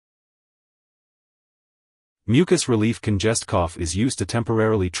Mucus Relief Congest-Cough is used to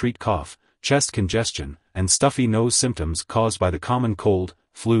temporarily treat cough, chest congestion, and stuffy nose symptoms caused by the common cold,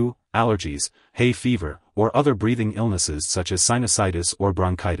 flu, allergies, hay fever, or other breathing illnesses such as sinusitis or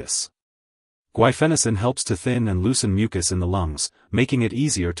bronchitis. Guaifenesin helps to thin and loosen mucus in the lungs, making it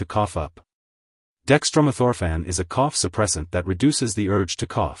easier to cough up. Dextromethorphan is a cough suppressant that reduces the urge to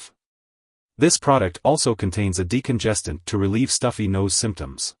cough. This product also contains a decongestant to relieve stuffy nose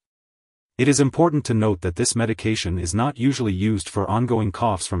symptoms. It is important to note that this medication is not usually used for ongoing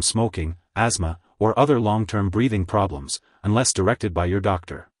coughs from smoking, asthma, or other long-term breathing problems, unless directed by your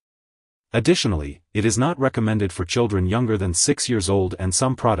doctor. Additionally, it is not recommended for children younger than 6 years old, and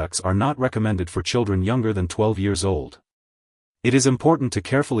some products are not recommended for children younger than 12 years old. It is important to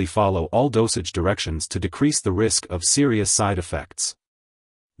carefully follow all dosage directions to decrease the risk of serious side effects.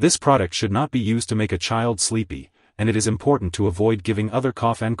 This product should not be used to make a child sleepy, and it is important to avoid giving other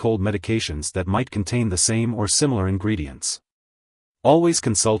cough and cold medications that might contain the same or similar ingredients. Always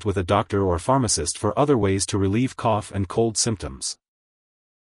consult with a doctor or pharmacist for other ways to relieve cough and cold symptoms.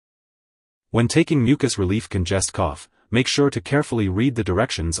 When taking Mucus Relief Congest-Cough, make sure to carefully read the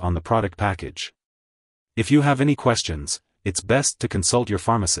directions on the product package. If you have any questions, it's best to consult your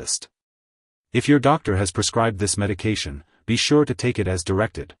pharmacist. If your doctor has prescribed this medication, be sure to take it as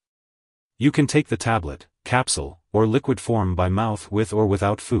directed. You can take the tablet, capsule, or liquid form by mouth with or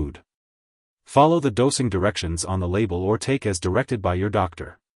without food. Follow the dosing directions on the label or take as directed by your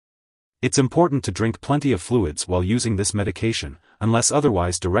doctor. It's important to drink plenty of fluids while using this medication, unless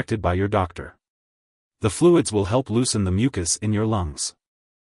otherwise directed by your doctor. The fluids will help loosen the mucus in your lungs.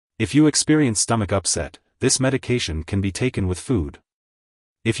 If you experience stomach upset, this medication can be taken with food.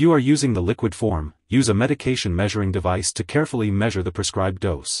 If you are using the liquid form, use a medication measuring device to carefully measure the prescribed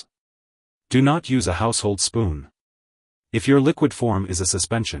dose. Do not use a household spoon. If your liquid form is a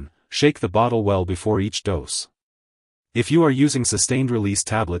suspension, shake the bottle well before each dose. If you are using sustained-release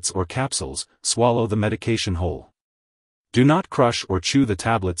tablets or capsules, swallow the medication whole. Do not crush or chew the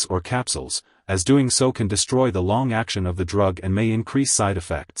tablets or capsules, as doing so can destroy the long action of the drug and may increase side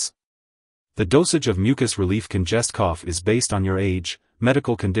effects. The dosage of Mucus Relief Congest-Cough is based on your age,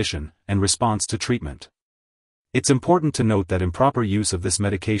 medical condition, and response to treatment. It's important to note that improper use of this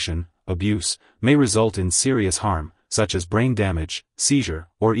medication, abuse, may result in serious harm, such as brain damage, seizure,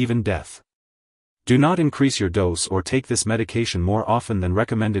 or even death. Do not increase your dose or take this medication more often than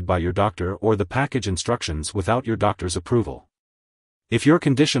recommended by your doctor or the package instructions without your doctor's approval. If your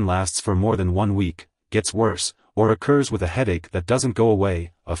condition lasts for more than 1 week, gets worse, or occurs with a headache that doesn't go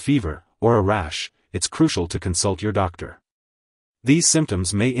away, a fever, or a rash, it's crucial to consult your doctor. These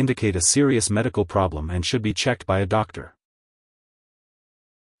symptoms may indicate a serious medical problem and should be checked by a doctor.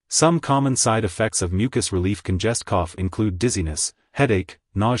 Some common side effects of Mucus Relief Congest-Cough include dizziness, headache,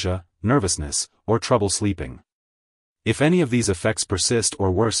 nausea, nervousness, or trouble sleeping. If any of these effects persist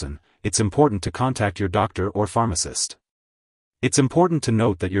or worsen, it's important to contact your doctor or pharmacist. It's important to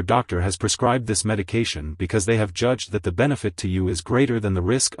note that your doctor has prescribed this medication because they have judged that the benefit to you is greater than the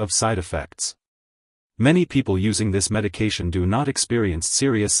risk of side effects. Many people using this medication do not experience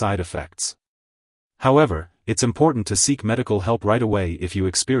serious side effects. However, it's important to seek medical help right away if you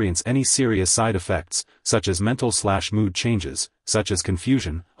experience any serious side effects, such as mental/mood changes, such as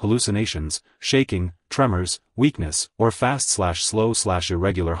confusion, hallucinations, shaking, tremors, weakness, or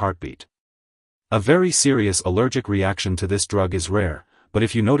fast/slow/irregular heartbeat. A very serious allergic reaction to this drug is rare, but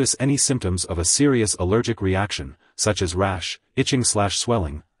if you notice any symptoms of a serious allergic reaction, such as rash,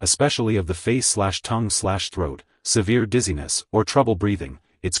 itching/swelling, especially of the face/tongue/throat, severe dizziness, or trouble breathing,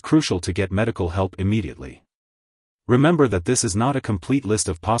 it's crucial to get medical help immediately. Remember that this is not a complete list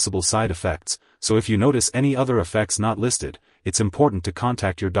of possible side effects, so if you notice any other effects not listed, it's important to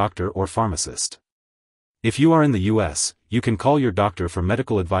contact your doctor or pharmacist. If you are in the US, you can call your doctor for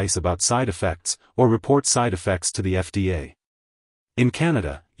medical advice about side effects, or report side effects to the FDA. In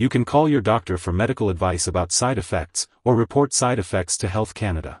Canada, you can call your doctor for medical advice about side effects, or report side effects to Health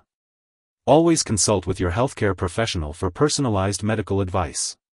Canada. Always consult with your healthcare professional for personalized medical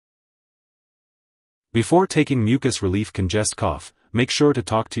advice. Before taking Mucus Relief Congest-Cough, make sure to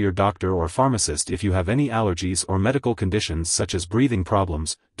talk to your doctor or pharmacist if you have any allergies or medical conditions such as breathing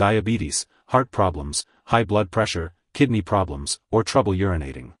problems, diabetes, heart problems, high blood pressure, kidney problems, or trouble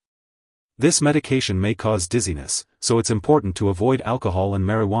urinating. This medication may cause dizziness, so it's important to avoid alcohol and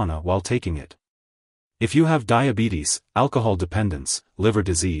marijuana while taking it. If you have diabetes, alcohol dependence, liver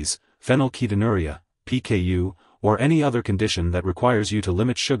disease, phenylketonuria, PKU, or any other condition that requires you to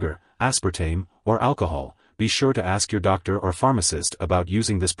limit sugar, aspartame, or alcohol, be sure to ask your doctor or pharmacist about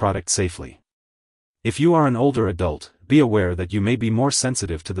using this product safely. If you are an older adult, be aware that you may be more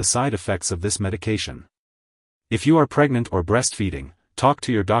sensitive to the side effects of this medication. If you are pregnant or breastfeeding, talk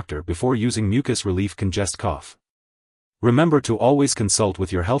to your doctor before using Mucus Relief Congest-Cough. Remember to always consult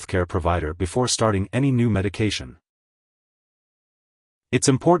with your healthcare provider before starting any new medication. It's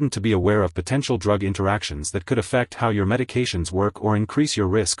important to be aware of potential drug interactions that could affect how your medications work or increase your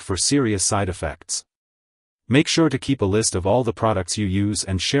risk for serious side effects. Make sure to keep a list of all the products you use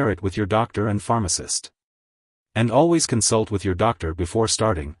and share it with your doctor and pharmacist. And always consult with your doctor before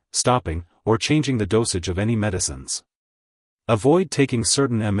starting, stopping, or changing the dosage of any medicines. Avoid taking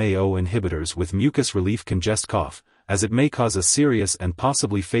certain MAO inhibitors with Mucus Relief Congest-Cough, as it may cause a serious and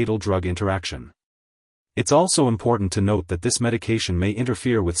possibly fatal drug interaction. It's also important to note that this medication may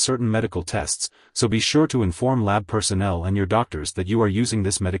interfere with certain medical tests, so be sure to inform lab personnel and your doctors that you are using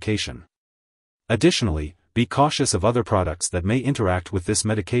this medication. Additionally, be cautious of other products that may interact with this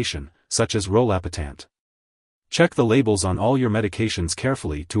medication, such as rolapitant. Check the labels on all your medications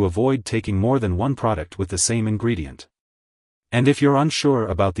carefully to avoid taking more than one product with the same ingredient. And if you're unsure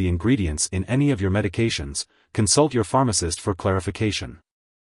about the ingredients in any of your medications, consult your pharmacist for clarification.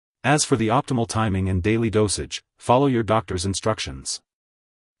 As for the optimal timing and daily dosage, follow your doctor's instructions.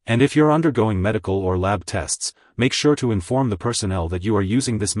 And if you're undergoing medical or lab tests, make sure to inform the personnel that you are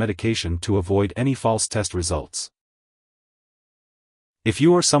using this medication to avoid any false test results. If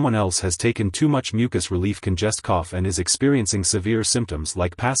you or someone else has taken too much Mucus Relief Congest-Cough and is experiencing severe symptoms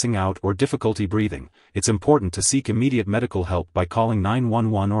like passing out or difficulty breathing, it's important to seek immediate medical help by calling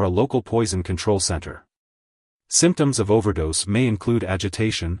 911 or a local poison control center. Symptoms of overdose may include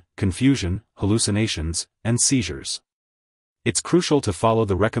agitation, confusion, hallucinations, and seizures. It's crucial to follow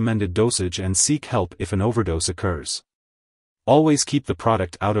the recommended dosage and seek help if an overdose occurs. Always keep the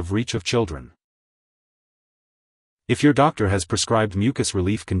product out of reach of children. If your doctor has prescribed Mucus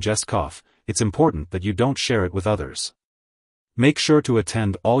Relief Congest-Cough, it's important that you don't share it with others. Make sure to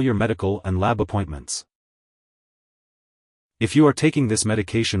attend all your medical and lab appointments. If you are taking this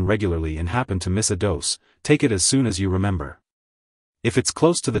medication regularly and happen to miss a dose, take it as soon as you remember. If it's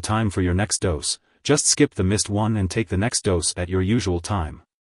close to the time for your next dose, just skip the missed one and take the next dose at your usual time.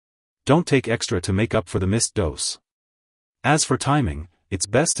 Don't take extra to make up for the missed dose. As for timing, it's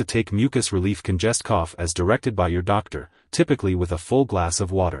best to take Mucus Relief Congest-Cough as directed by your doctor, typically with a full glass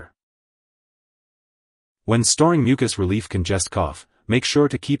of water. When storing Mucus Relief Congest-Cough, make sure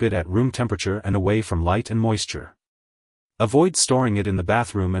to keep it at room temperature and away from light and moisture. Avoid storing it in the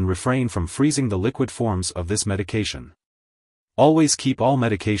bathroom and refrain from freezing the liquid forms of this medication. Always keep all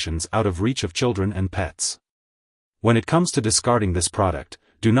medications out of reach of children and pets. When it comes to discarding this product,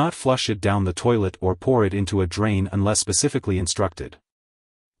 do not flush it down the toilet or pour it into a drain unless specifically instructed.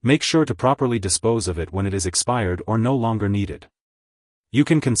 Make sure to properly dispose of it when it is expired or no longer needed. You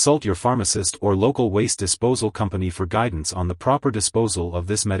can consult your pharmacist or local waste disposal company for guidance on the proper disposal of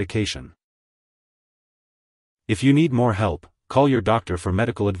this medication. If you need more help, call your doctor for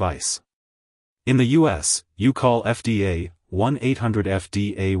medical advice. In the US, you call FDA,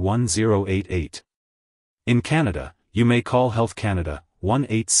 1-800-FDA-1088. In Canada, you may call Health Canada,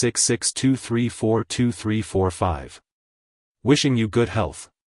 1-866-234-2345. Wishing you good health.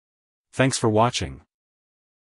 Thanks for watching.